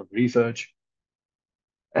requires a lot of research.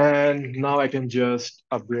 And now I can just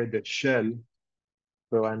upgrade the shell.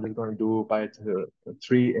 So I'm just going to do Python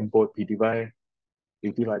 3 import pty.spawn,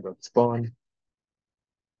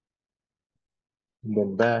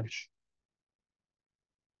 then bash,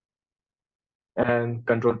 and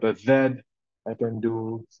Control plus Z. I can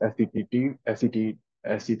do sct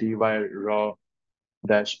raw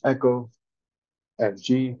dash echo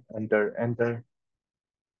fg, enter,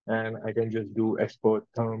 and I can just do export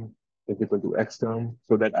term is equal to xterm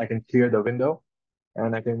so that I can clear the window,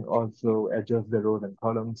 and I can also adjust the rows and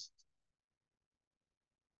columns.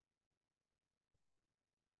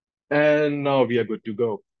 And now we are good to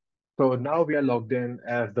go. So now we are logged in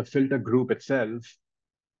as the filter group itself.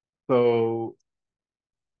 So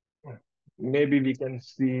maybe we can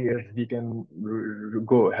see if we can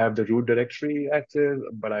go have the root directory active,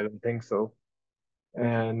 but I don't think so.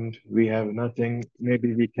 And we have nothing.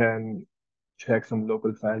 Maybe we can check some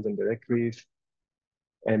local files and directories,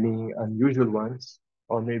 any unusual ones,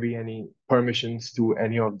 or maybe any permissions to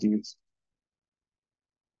any of these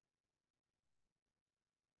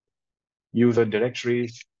user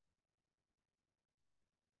directories.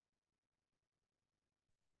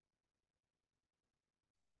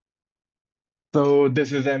 So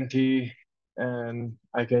this is empty, and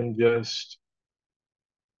I can just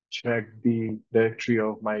check the directory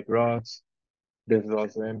of my graphs. This is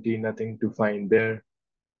also empty, nothing to find there.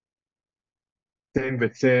 Same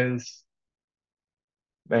with sales,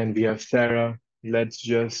 and we have Sarah. Let's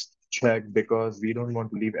just check because we don't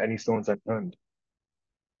want to leave any stones unturned.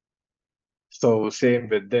 So same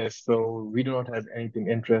with this. So we do not have anything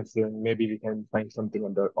interesting. Maybe we can find something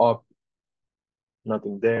under op,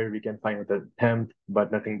 nothing there. We can find under temp,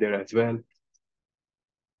 but nothing there as well.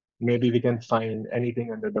 Maybe we can find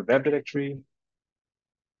anything under the web directory,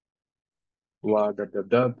 var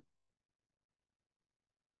www.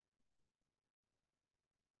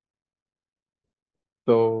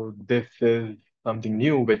 So this is something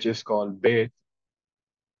new, which is called base,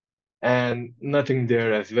 and nothing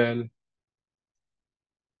there as well.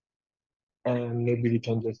 And maybe we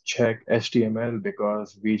can just check HTML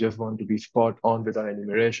because we just want to be spot on with our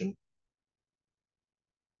enumeration.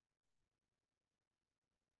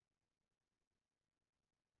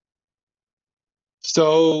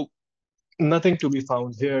 So nothing to be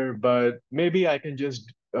found here, but maybe I can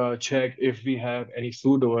just check if we have any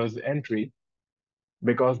sudoers entry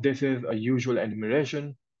because this is a usual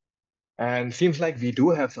enumeration and seems like we do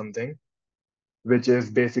have something, which is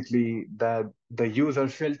basically that the user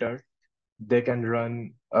filter, they can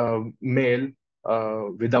run mail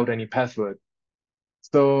without any password.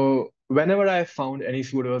 So whenever I found any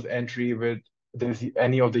sudoers entry with this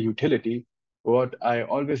any of the utility, what I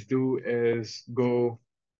always do is go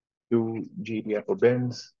to GTFO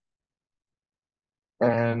bins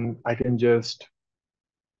and I can just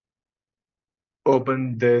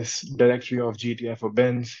open this directory of GTFO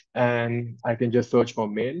bins and I can just search for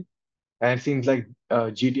mail. And it seems like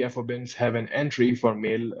GTFO bins have an entry for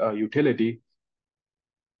mail utility.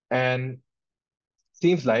 And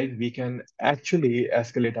seems like we can actually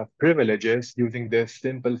escalate our privileges using this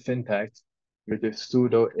simple syntax, which is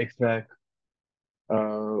sudo exec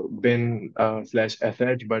bin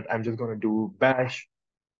 /sh, but I'm just going to do bash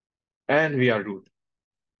and we are root.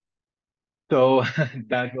 So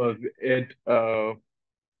that was it for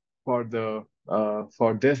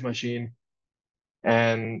this machine.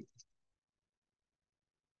 And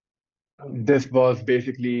this was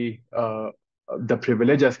basically the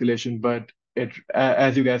privilege escalation, but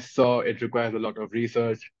as you guys saw, it requires a lot of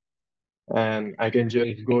research. And I can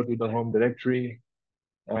just go to the home directory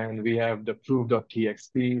and we have the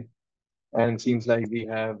proof.txt and seems like we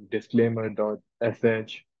have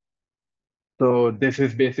disclaimer.sh. So this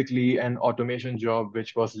is basically an automation job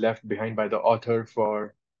which was left behind by the author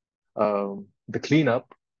for the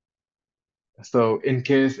cleanup. So in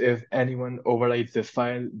case if anyone overwrites this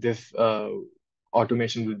file, this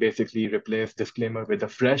automation will basically replace disclaimer with a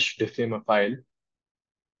fresh disclaimer file.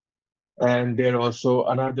 And there also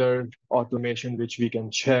another automation which we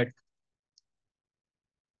can check,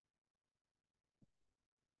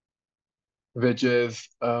 which is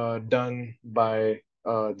done by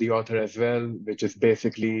the author as well, which is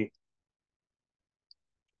basically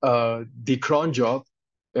the cron job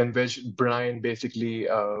in which Brian basically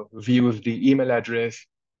views the email address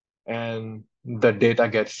and the data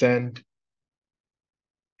gets sent.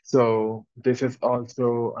 So this is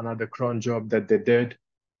also another cron job that they did.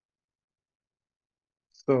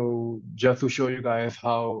 So just to show you guys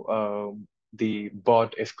how the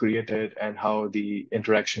bot is created and how the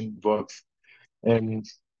interaction works in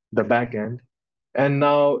the backend. And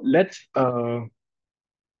now let's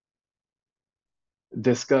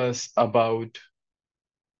discuss about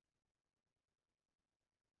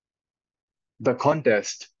the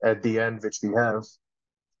contest at the end, which we have.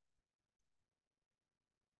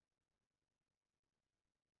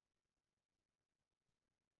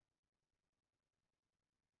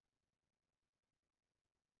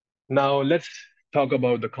 Now let's talk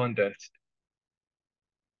about the contest.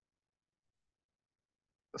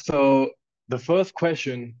 So the first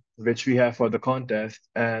question which we have for the contest,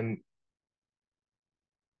 and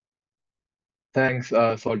thanks,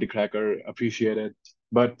 Salty Cracker, appreciate it.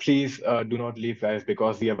 But please do not leave, guys,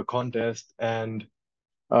 because we have a contest and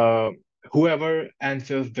Uh, Whoever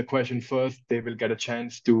answers the question first, they will get a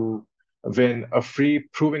chance to win a free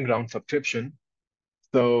proving ground subscription.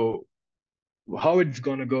 So how it's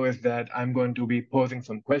gonna go is that I'm going to be posing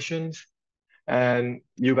some questions, and uh,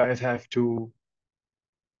 you guys have to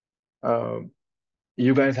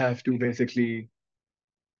basically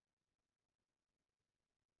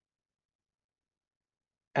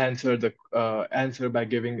answer by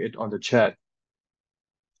giving it on the chat.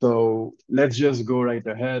 So let's just go right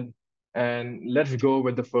ahead and let's go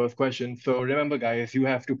with the first question. So remember, guys, you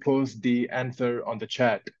have to post the answer on the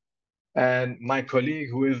chat. And my colleague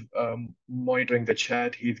who is monitoring the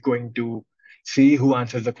chat, he's going to see who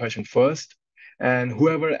answers the question first. And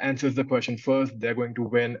whoever answers the question first, they're going to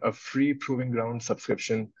win a free Proving Ground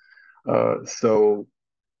subscription. It's going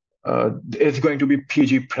to be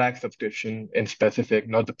PG Prague subscription in specific,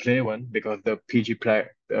 not the Play one, because the PG Prague,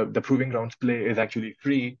 the Proving Grounds Play is actually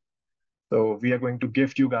free. So we are going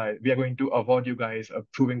to award you guys a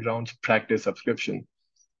Proving Grounds practice subscription.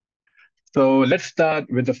 So let's start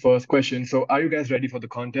with the first question. So are you guys ready for the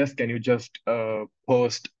contest? Can you just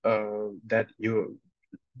post that you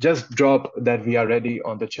just drop that we are ready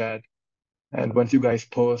on the chat? And once you guys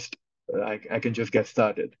post, I can just get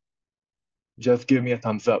started. Just give me a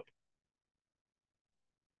thumbs up.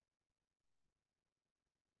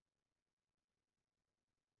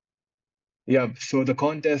 Yeah, so the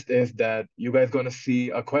contest is that you guys gonna see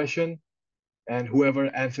a question, and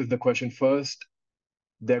whoever answers the question first,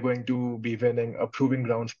 they're going to be winning a Proving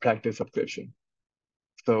Grounds practice subscription.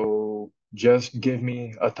 So just give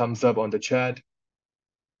me a thumbs up on the chat,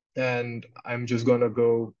 and I'm just gonna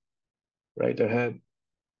go right ahead.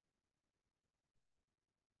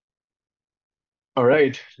 All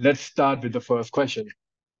right, let's start with the first question.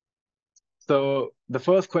 So the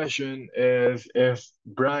first question is, if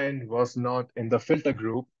Brian was not in the filter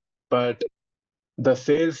group, but the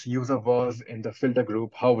sales user was in the filter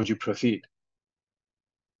group, how would you proceed?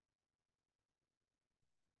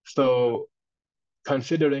 So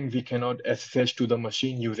considering we cannot SSH to the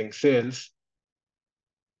machine using sales,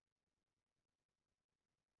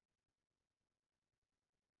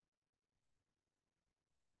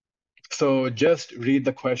 so just read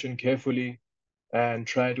the question carefully and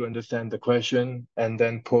try to understand the question and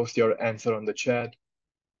then post your answer on the chat.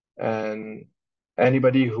 And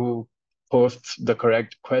anybody who posts the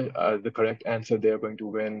correct answer, they are going to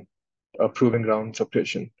win a Proving Ground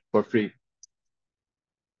subscription for free.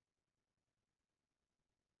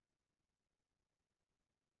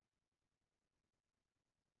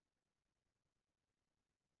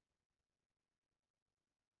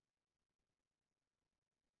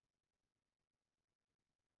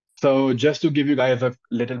 So just to give you guys a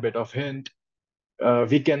little bit of hint,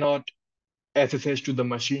 we cannot SSH to the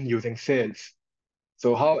machine using sales.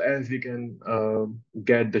 So how else we can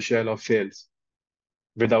get the shell of sales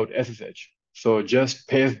without SSH? So just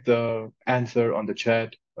paste the answer on the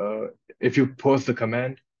chat. If you post the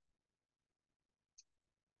command,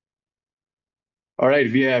 all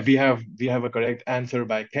right, we have a correct answer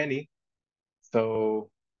by Kenny.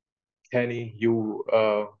 So Kenny, you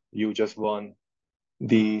just won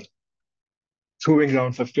the Proving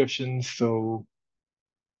Ground subscription. So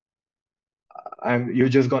you're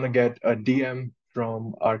just gonna get a DM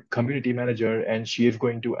from our community manager, and she is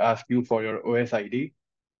going to ask you for your OS ID,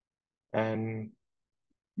 and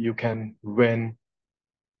you can win.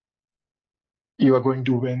 You are going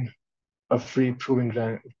to win a free Proving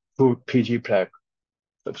Ground through PG Prac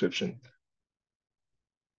subscription.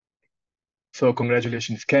 So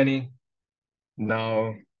congratulations, Kenny.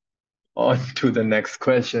 Now on to the next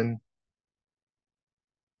question.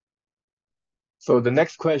 So the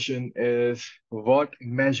next question is, what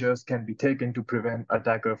measures can be taken to prevent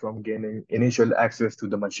attacker from gaining initial access to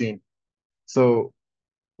the machine? So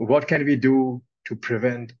what can we do to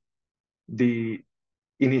prevent the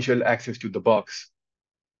initial access to the box?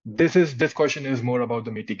 This question is more about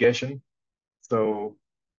the mitigation. So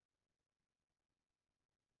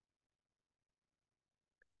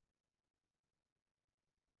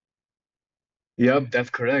yep, that's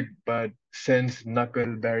correct. But since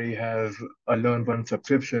Knuckleberry has a Learn One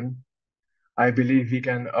subscription, I believe we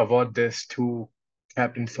can award this to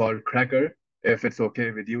Captain Salt Cracker, if it's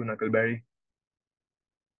okay with you, Knuckleberry.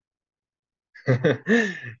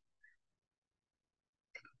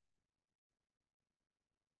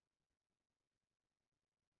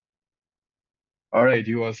 All right,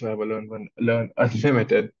 you also have a Learn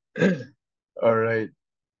Unlimited. All right.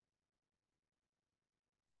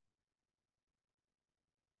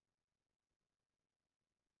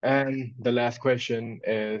 And the last question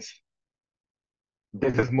is,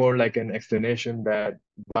 this is more like an explanation that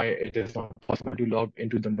why it is not possible to log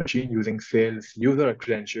into the machine using sales user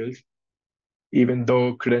credentials, even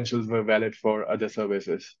though credentials were valid for other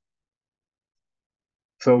services.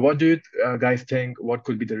 So, what do you guys think? What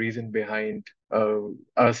could be the reason behind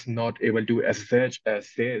us not able to SSH as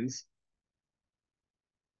sales?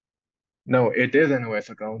 No, it is an OS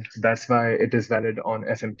account. That's why it is valid on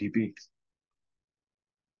SMTP.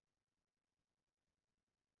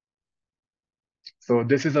 So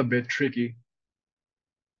this is a bit tricky.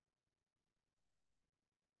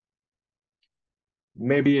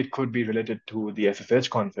 Maybe it could be related to the SSH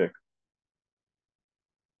config.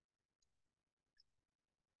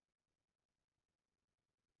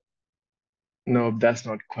 No, that's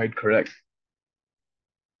not quite correct.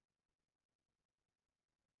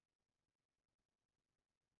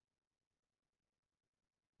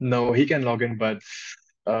 No, he can log in, but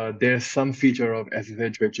there's some feature of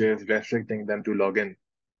SSH which is restricting them to log in.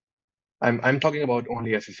 I'm talking about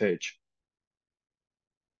only SSH.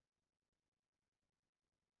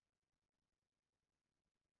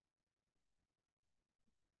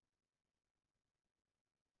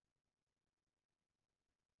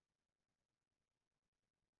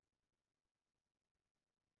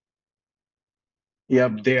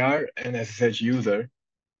 Yep, they are an SSH user.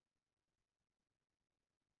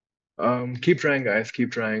 Keep trying, guys.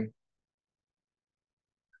 Keep trying.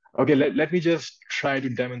 Okay, let me just try to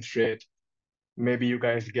demonstrate. Maybe you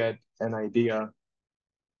guys get an idea.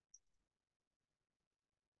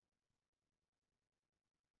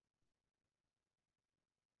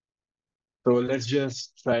 So let's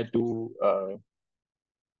just try to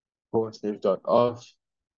postfish.off.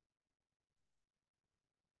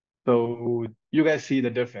 So you guys see the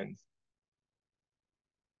difference.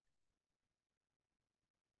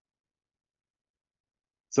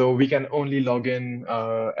 So we can only log in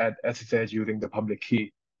at SSH using the public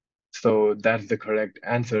key. So that's the correct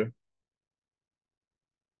answer.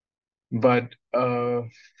 But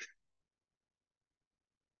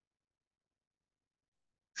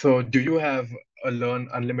so do you have a Learn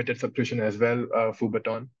Unlimited subscription as well,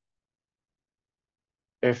 Fubaton?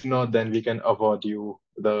 If not, then we can award you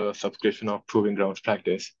the subscription of Proving Grounds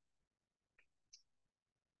Practice.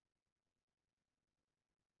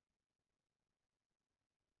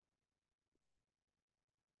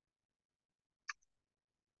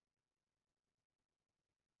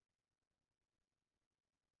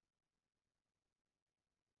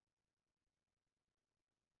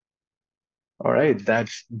 All right,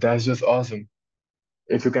 that's just awesome.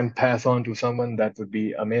 If you can pass on to someone, that would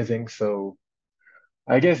be amazing. So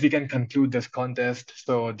I guess we can conclude this contest.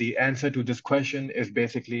 So the answer to this question is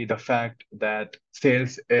basically the fact that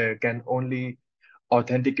sales can only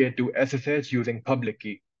authenticate to SSH using public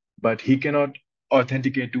key, but he cannot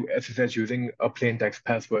authenticate to SSH using a plain text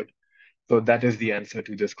password. So that is the answer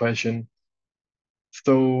to this question.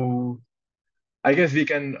 So I guess we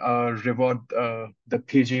can reward the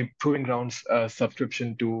PG Proving Grounds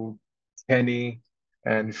subscription to Kenny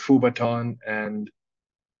and Fubaton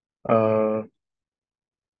uh,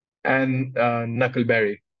 and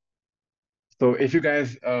Knuckleberry. So if you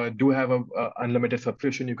guys do have a unlimited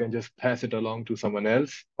subscription, you can just pass it along to someone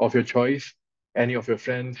else of your choice, any of your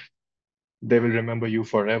friends. They will remember you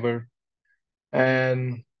forever.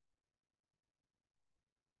 And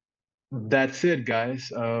that's it,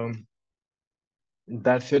 guys.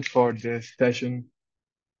 That's it for this session.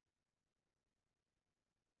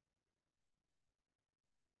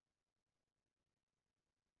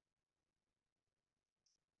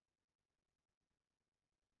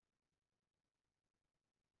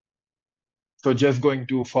 So just going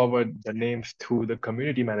to forward the names to the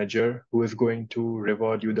community manager who is going to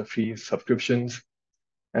reward you the free subscriptions.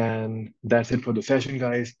 And that's it for the session,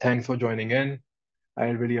 guys. Thanks for joining in. I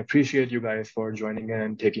really appreciate you guys for joining in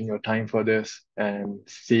and taking your time for this. And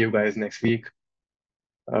see you guys next week.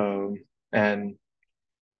 And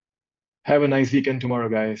have a nice weekend tomorrow,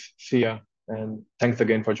 guys. See ya. And thanks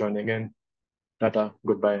again for joining in. Tata,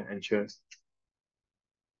 goodbye, and cheers.